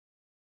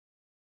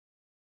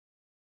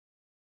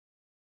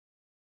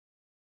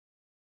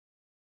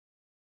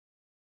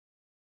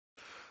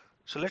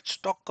So let's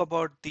talk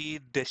about the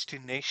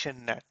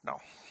destination net now.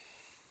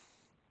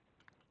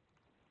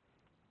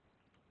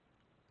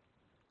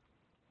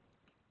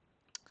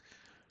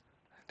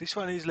 This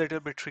one is a little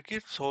bit tricky,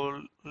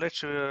 so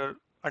let's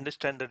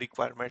understand the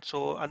requirement.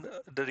 So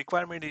the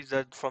requirement is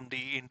that from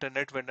the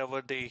internet,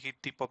 whenever they hit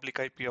the public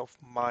IP of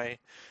my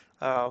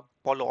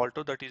Palo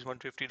Alto, that is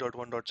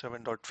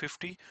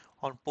 150.1.7.50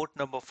 on port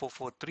number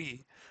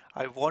 443,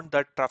 I want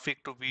that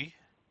traffic to be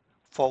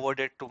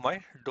forwarded to my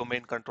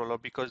domain controller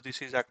because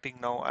this is acting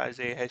now as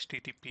a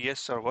HTTPS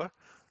server.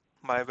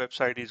 My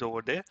website is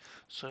over there.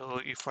 So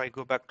if I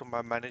go back to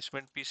my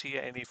management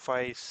PC and if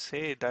I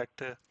say that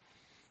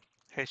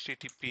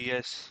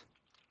https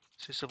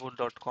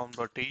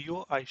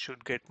sysable.com.au, I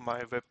should get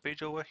my web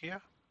page over here.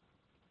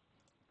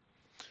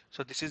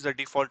 So this is the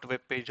default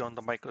web page on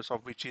the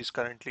Microsoft, which is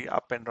currently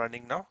up and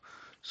running now.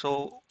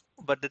 So,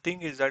 but the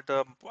thing is that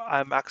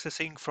I'm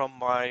accessing from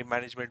my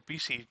management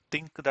PC.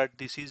 Think that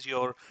this is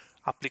your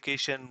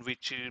application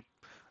which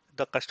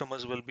the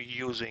customers will be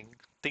using.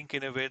 Think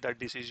in a way that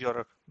this is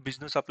your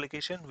business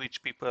application which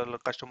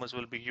customers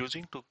will be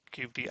using to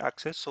give the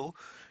access. So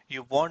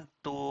you want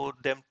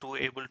them to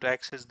able to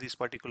access this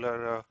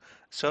particular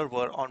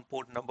server on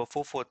port number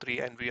 443,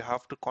 and we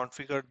have to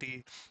configure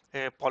the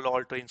Palo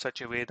Alto in such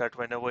a way that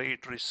whenever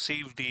it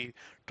receives the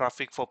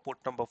traffic for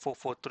port number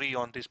 443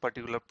 on this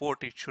particular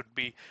port, it should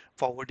be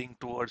forwarding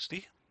towards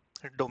the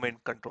domain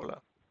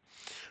controller.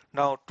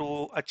 Now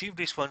to achieve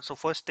this one, so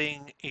first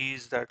thing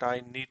is that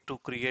I need to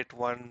create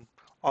one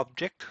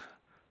object,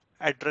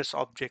 address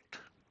object.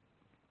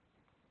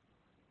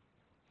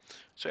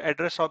 So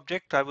address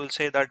object, I will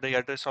say that the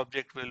address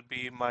object will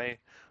be my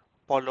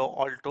Palo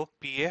Alto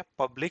PA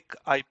public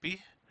IP,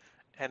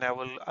 and I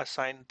will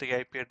assign the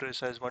IP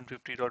address as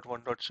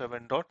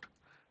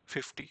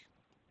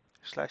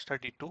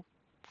 150.1.7.50/32.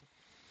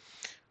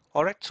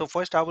 All right, so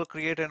first I will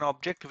create an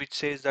object which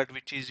says that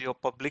which is your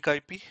public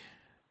IP.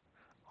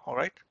 All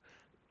right.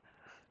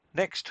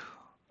 Next,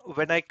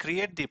 when I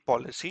create the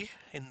policy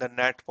in the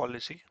NAT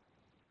policy,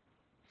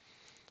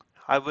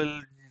 I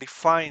will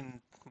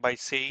define by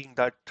saying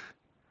that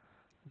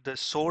the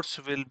source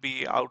will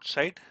be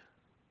outside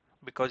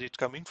because it's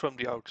coming from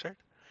the outside,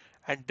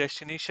 and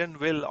destination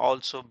will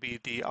also be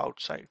the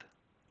outside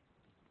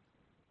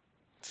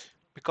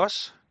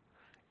because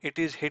it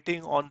is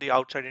hitting on the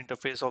outside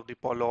interface of the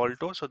Palo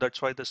Alto. So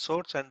that's why the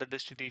source and the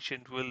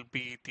destination will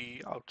be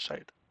the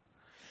outside.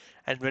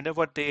 And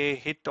whenever they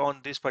hit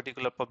on this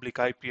particular public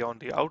IP on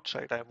the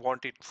outside, I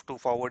want it to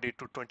forward it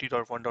to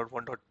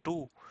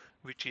 20.1.1.2,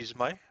 which is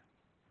my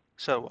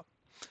server.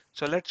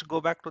 So let's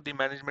go back to the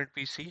management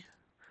PC.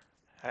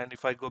 And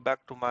if I go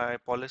back to my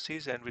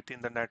policies and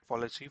within the NAT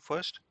policy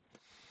first,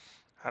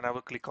 and I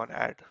will click on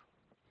add.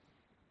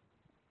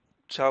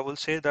 So I will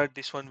say that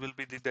this one will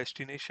be the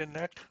destination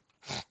NAT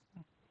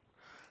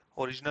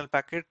original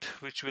packet,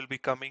 which will be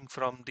coming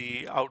from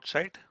the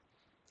outside,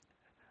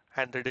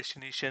 and the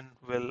destination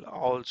will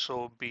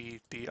also be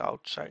the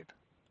outside.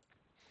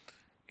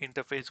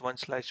 Interface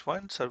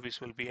 1/1 service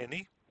will be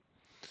any.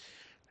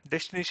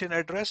 Destination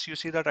address, you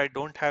see that I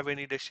don't have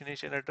any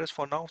destination address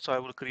for now, so I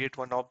will create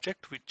one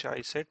object which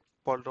I said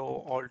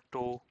Palo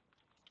Alto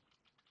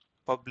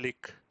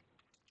public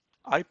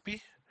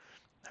IP,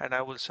 and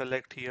I will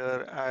select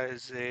here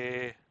as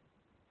a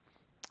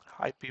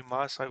IP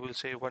mask. I will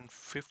say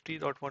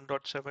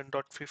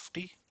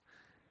 150.1.7.50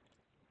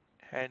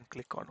 and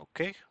click on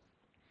OK.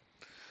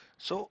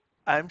 So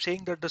I'm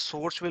saying that the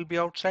source will be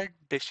outside,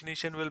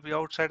 destination will be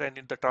outside,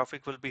 and the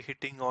traffic will be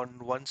hitting on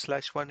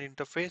 1/1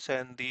 interface,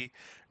 and the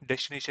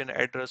destination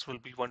address will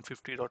be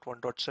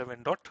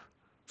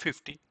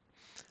 150.1.7.50.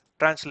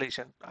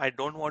 Translation. I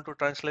don't want to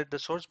translate the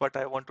source, but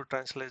I want to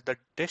translate the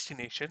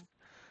destination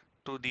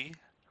to the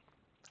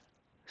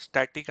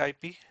static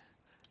IP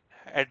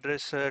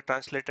address.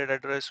 Translated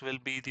address will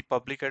be the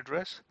public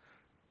address.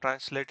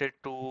 Translated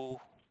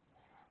to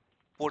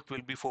port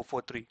will be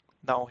 443.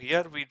 Now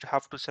here we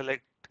have to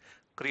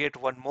create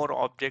one more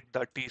object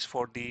that is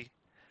for the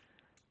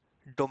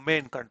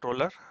domain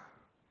controller,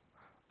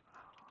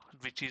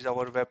 which is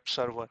our web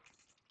server.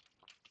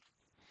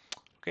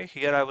 Okay,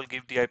 here I will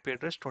give the IP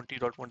address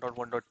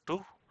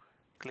 20.1.1.2.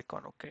 Click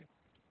on OK.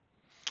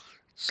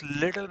 It's a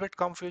little bit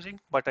confusing,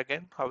 but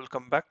again, I will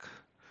come back.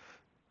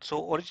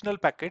 So original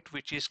packet,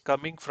 which is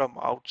coming from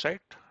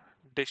outside,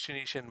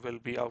 destination will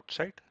be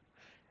outside.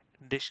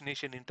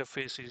 Destination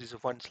interface is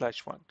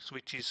 1/1,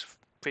 which is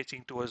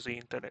facing towards the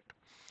internet.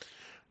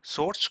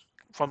 Source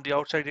from the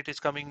outside it is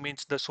coming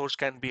means the source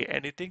can be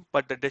anything,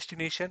 but the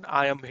destination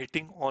I am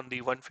hitting on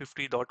the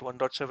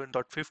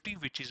 150.1.7.50,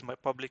 which is my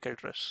public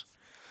address.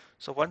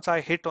 So once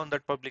I hit on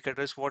that public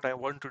address, what I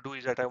want to do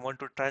is that I want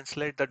to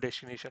translate the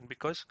destination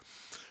because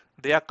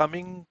they are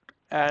coming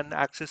and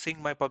accessing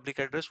my public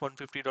address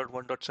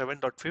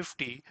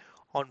 150.1.7.50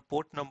 on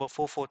port number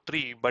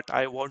 443, but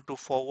I want to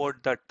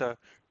forward that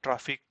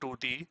traffic to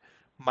the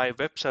my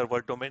web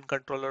server, domain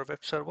controller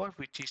web server,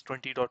 which is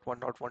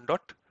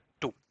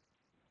 20.1.1.2.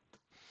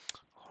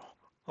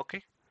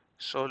 Okay,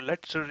 So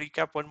let's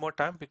recap one more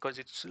time because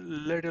it's a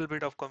little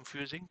bit of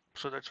confusing.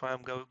 So that's why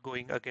I'm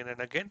going again and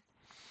again.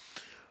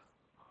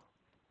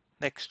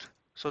 Next.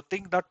 So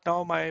think that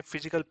now my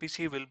physical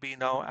PC will be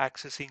now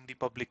accessing the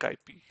public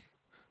IP.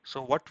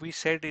 So what we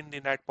said in the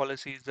NAT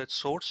policy is that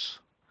source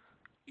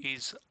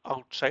is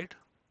outside,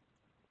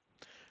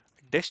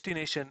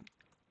 destination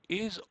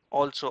is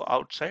also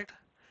outside,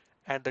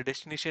 and the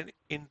destination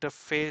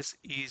interface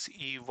is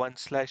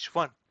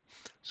E1/1.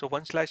 So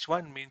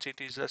 1/1 means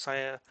it is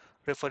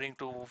referring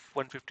to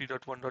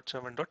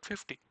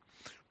 150.1.7.50.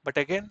 But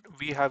again,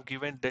 we have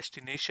given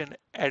destination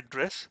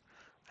address,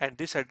 and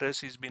this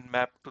address is been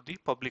mapped to the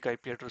public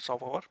IP address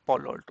of our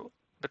Palo Alto.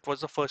 That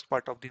was the first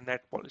part of the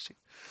NAT policy.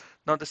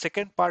 Now the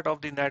second part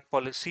of the NAT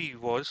policy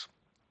was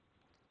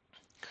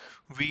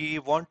we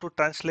want to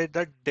translate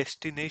the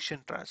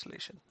destination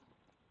translation.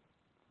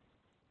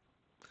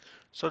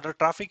 So the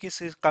traffic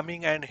is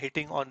coming and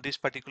hitting on this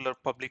particular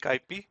public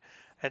IP.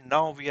 And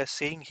now we are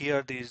saying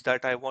here is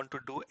that I want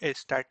to do a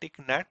static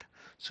NAT.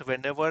 So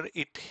whenever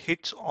it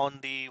hits on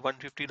the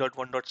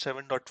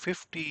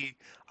 150.1.7.50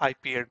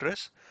 IP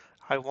address,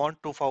 I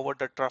want to forward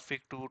the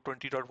traffic to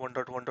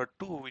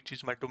 20.1.1.2, which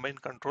is my domain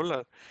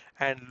controller,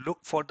 and look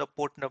for the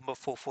port number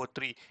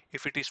 443.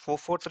 If it is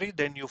 443,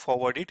 then you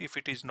forward it. If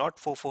it is not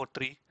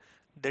 443,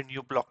 then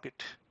you block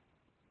it.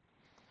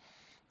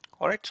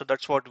 All right, so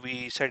that's what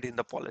we said in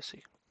the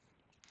policy.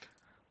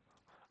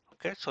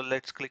 Okay, so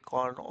let's click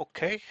on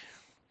OK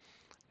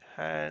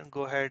and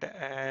go ahead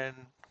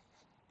and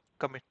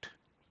commit.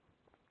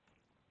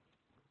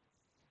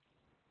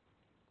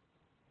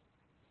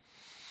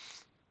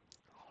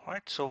 All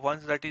right, so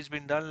once that is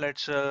been done,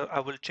 I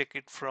will check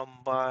it from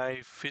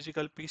my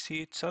physical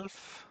PC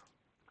itself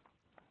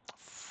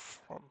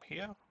from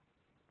here.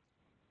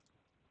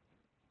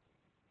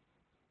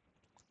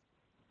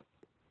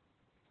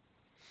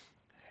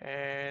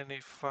 And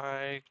if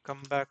I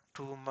come back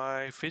to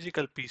my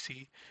physical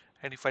PC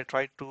and if I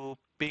try to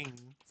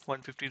ping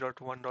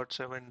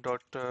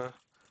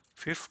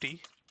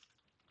 150.1.7.50,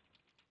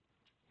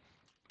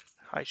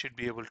 I should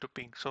be able to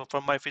ping. So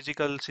from my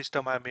physical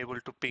system, I'm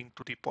able to ping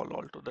to the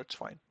Palo Alto. That's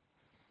fine.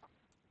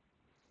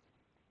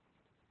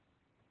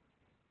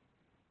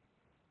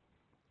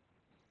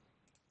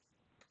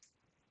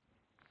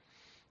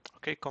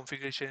 Okay,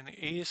 configuration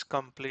is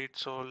complete.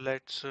 So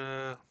let's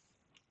okay,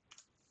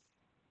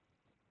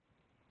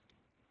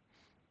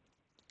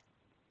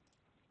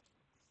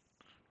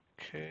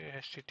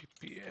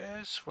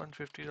 HTTPS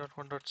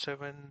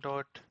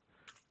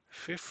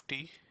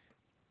 150.1.7.50.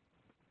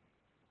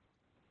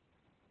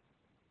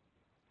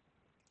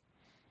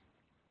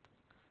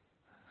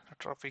 The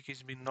traffic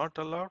is been not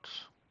allowed.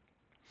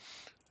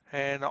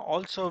 And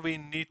also we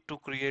need to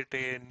create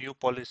a new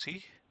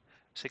policy,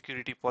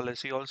 security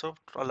policy also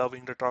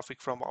allowing the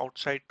traffic from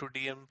outside to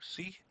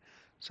DMZ.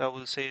 So I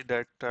will say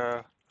that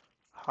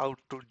how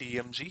to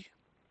DMZ.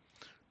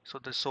 So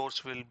the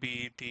source will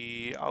be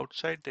the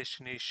outside,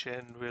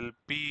 destination will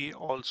be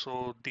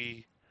also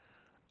the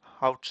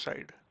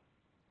outside,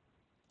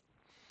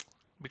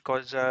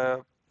 because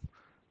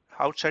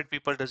outside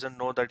people doesn't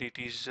know that it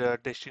is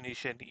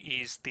destination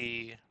is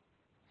the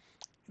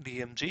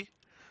DMZ,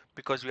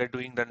 because we are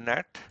doing the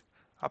NAT.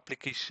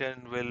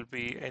 Application will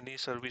be any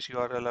service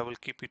URL. I will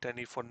keep it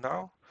any for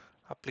now.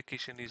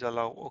 Application is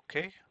allow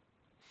OK.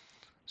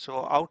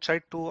 So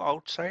outside to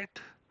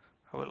outside,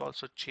 I will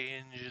also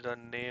change the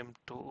name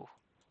to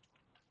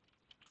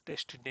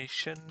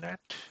destination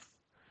NAT.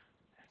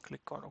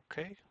 Click on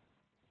OK.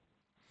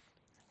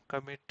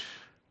 Commit.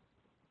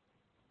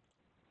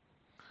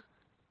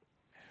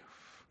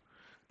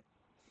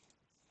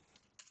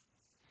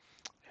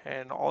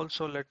 And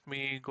also let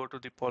me go to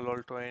the Palo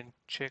Alto and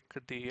check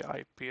the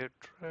IP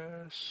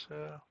address.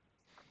 So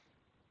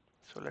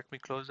let me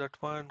close that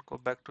one, go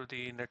back to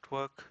the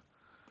network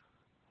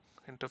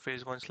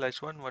interface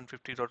 1/1,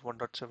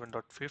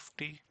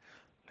 150.1.7.50.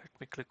 Let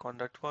me click on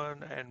that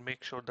one and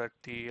make sure that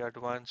the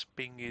advanced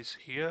ping is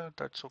here.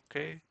 That's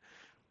okay.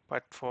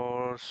 But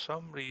for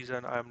some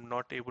reason, I'm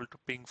not able to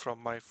ping from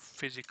my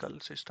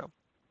physical system.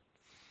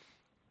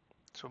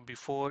 So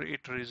before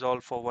it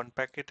resolved for one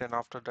packet, and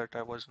after that,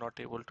 I was not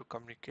able to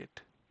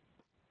communicate.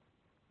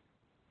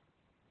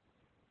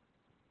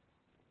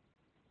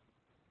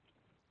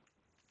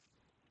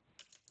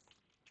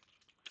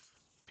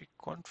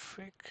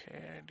 Config,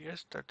 and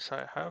yes, that's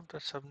I have the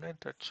subnet.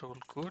 That's all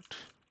good.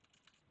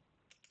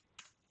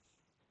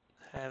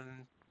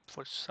 And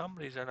for some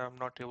reason, I'm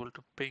not able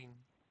to ping.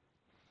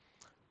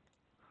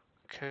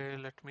 Okay,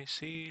 let me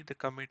see. The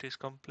commit is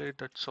complete.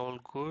 That's all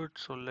good.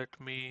 So let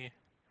me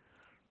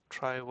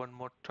try one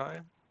more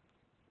time.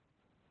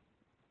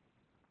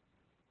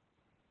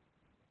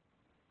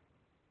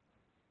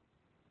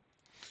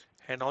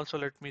 And also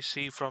let me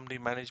see from the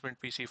management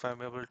PC if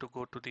I'm able to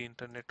go to the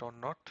internet or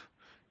not.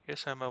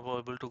 Yes, I'm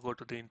able to go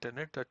to the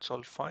internet. That's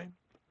all fine.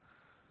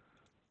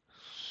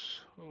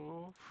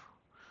 So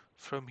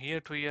from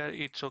here to here,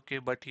 it's okay,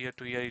 but here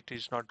to here, it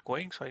is not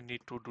going. So I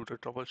need to do the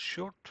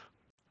troubleshoot.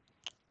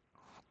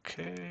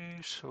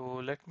 Okay,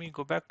 so let me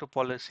go back to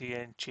policy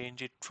and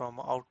change it from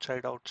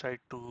outside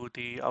to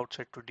the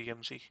outside to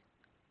DMZ.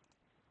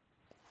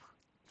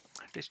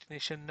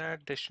 Destination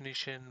net,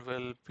 destination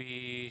will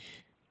be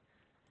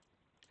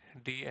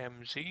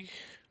DMZ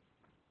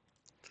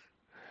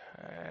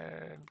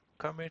and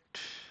commit.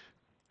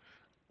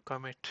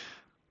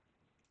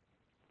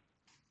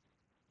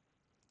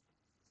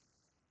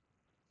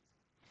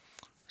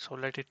 So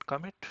let it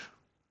commit.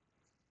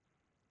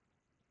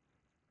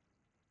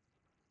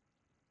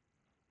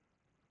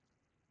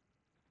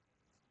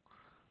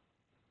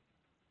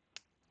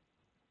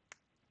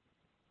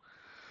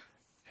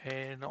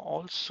 And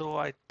also,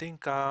 I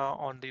think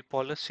on the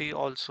policy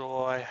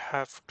also I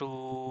have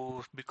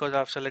to, because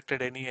I've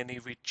selected any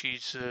which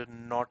is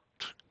not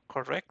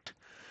correct,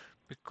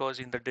 because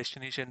in the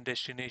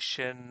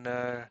destination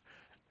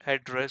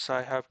address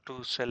I have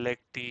to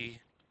select the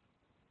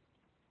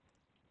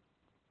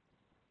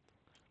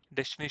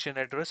destination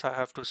address, I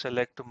have to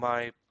select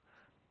my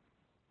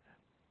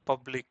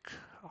public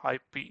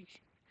IP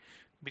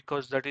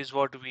because that is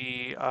what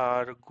we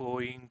are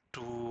going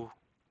to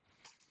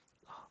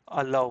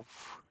allow.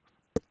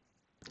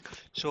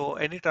 So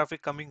any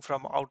traffic coming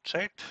from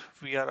outside,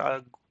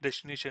 our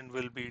destination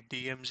will be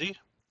DMZ,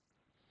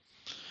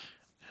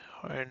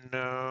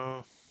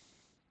 and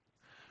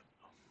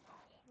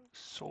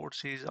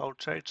source is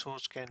outside,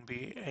 source can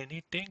be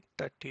anything,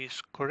 that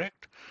is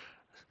correct.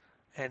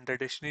 And the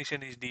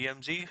destination is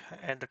DMZ,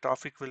 and the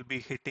traffic will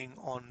be hitting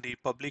on the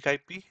public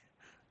IP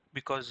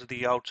because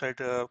the outside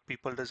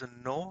people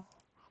doesn't know,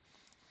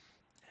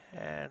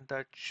 and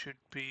that should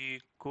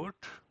be good.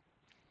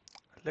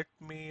 Let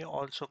me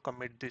also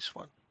commit this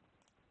one.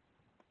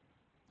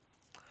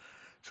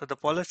 So the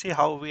policy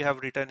how we have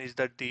written is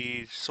that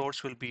the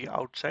source will be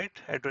outside,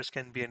 address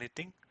can be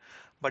anything,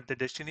 but the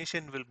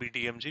destination will be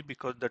DMZ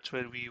because that's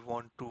where we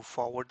want to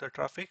forward the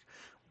traffic.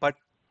 But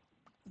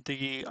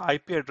the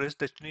IP address,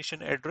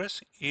 destination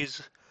address,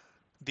 is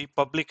the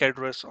public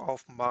address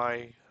of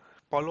my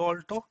Palo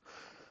Alto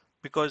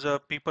because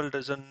people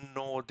doesn't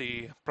know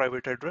the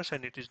private address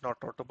and it is not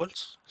routable.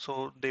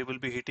 So they will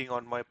be hitting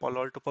on my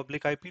Palo Alto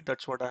public IP.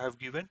 That's what I have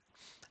given.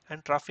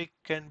 And traffic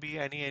can be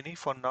any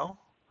for now.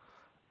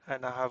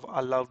 And I have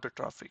allowed the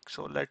traffic.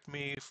 So let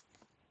me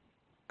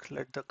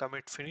let the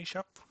commit finish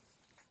up.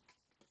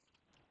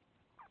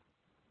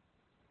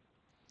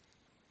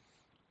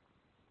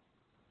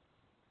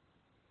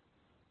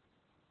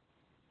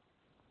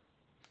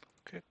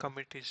 Okay,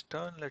 commit is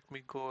done. Let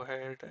me go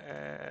ahead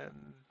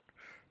and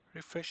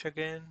refresh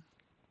again.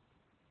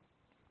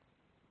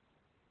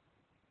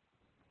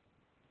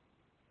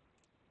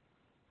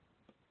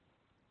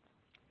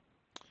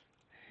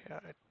 Yeah,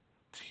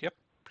 yep,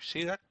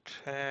 see that?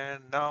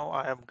 And now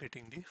I am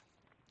getting the.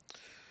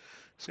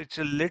 So it's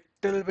a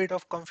little bit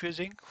of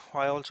confusing.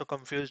 I also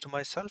confused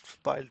myself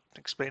while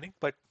explaining,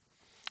 but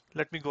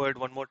let me go ahead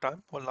one more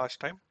time, one last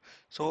time.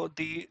 So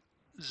the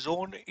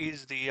zone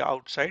is the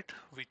outside,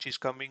 which is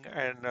coming,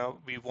 and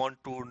we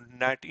want to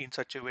NAT in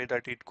such a way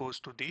that it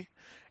goes to the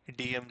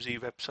DMZ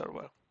web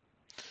server.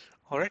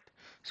 All right.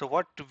 So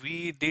what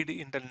we did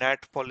in the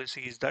NAT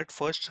policy is that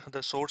first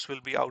the source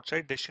will be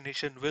outside,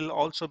 destination will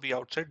also be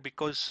outside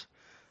because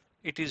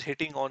it is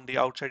hitting on the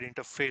outside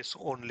interface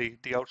only.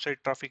 The outside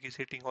traffic is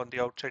hitting on the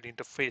outside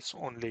interface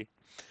only.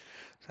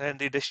 And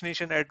the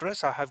destination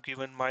address, I have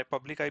given my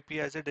public IP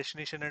as a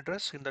destination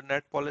address in the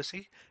NAT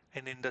policy.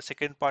 And in the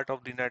second part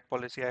of the NAT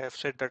policy, I have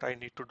said that I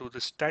need to do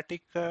the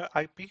static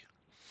IP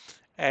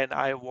and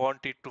I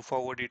want it to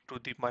forward it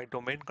to my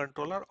domain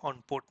controller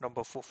on port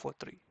number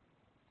 443.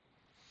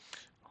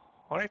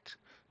 All right.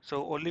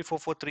 So only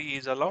 443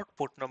 is allowed.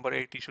 Port number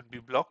 80 should be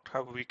blocked.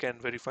 We can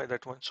verify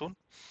that one soon.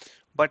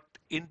 But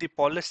in the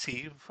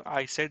policy,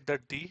 I said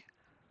that the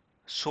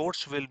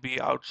source will be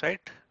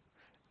outside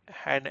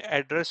and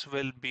address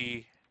will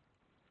be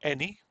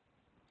any,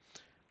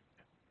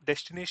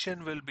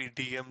 destination will be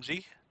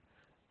DMZ,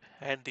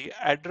 and the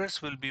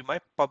address will be my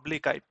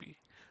public IP.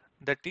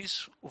 That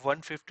is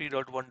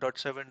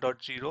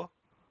 150.1.7.0,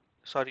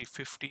 sorry,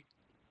 50.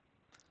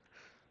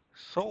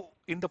 So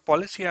in the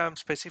policy, I am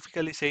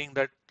specifically saying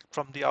that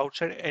from the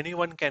outside,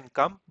 anyone can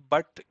come,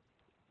 but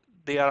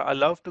they are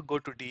allowed to go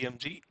to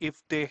DMZ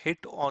if they hit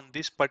on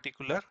this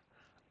particular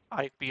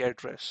IP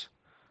address.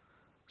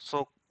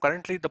 So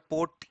currently the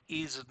port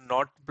is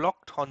not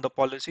blocked on the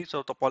policy.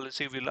 So the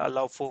policy will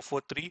allow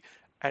 443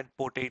 and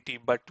port 80,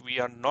 but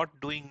we are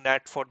not doing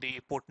that for the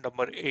port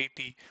number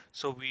 80.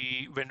 So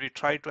when we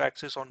try to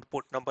access on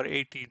port number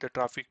 80, the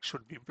traffic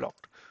should be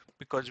blocked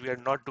because we are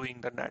not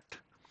doing the NAT.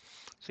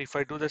 So if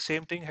I do the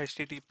same thing,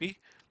 HTTP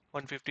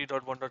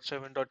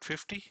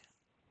 150.1.7.50,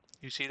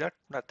 you see that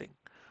nothing.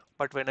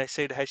 But when I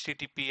said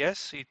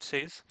HTTPS, it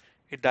says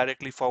it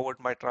directly forward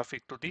my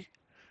traffic to the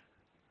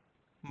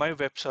my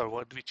web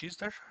server, which is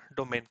the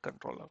domain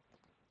controller.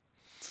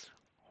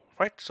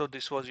 Right, so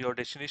this was your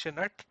destination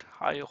NAT.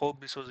 I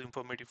hope this was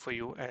informative for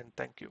you and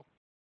thank you.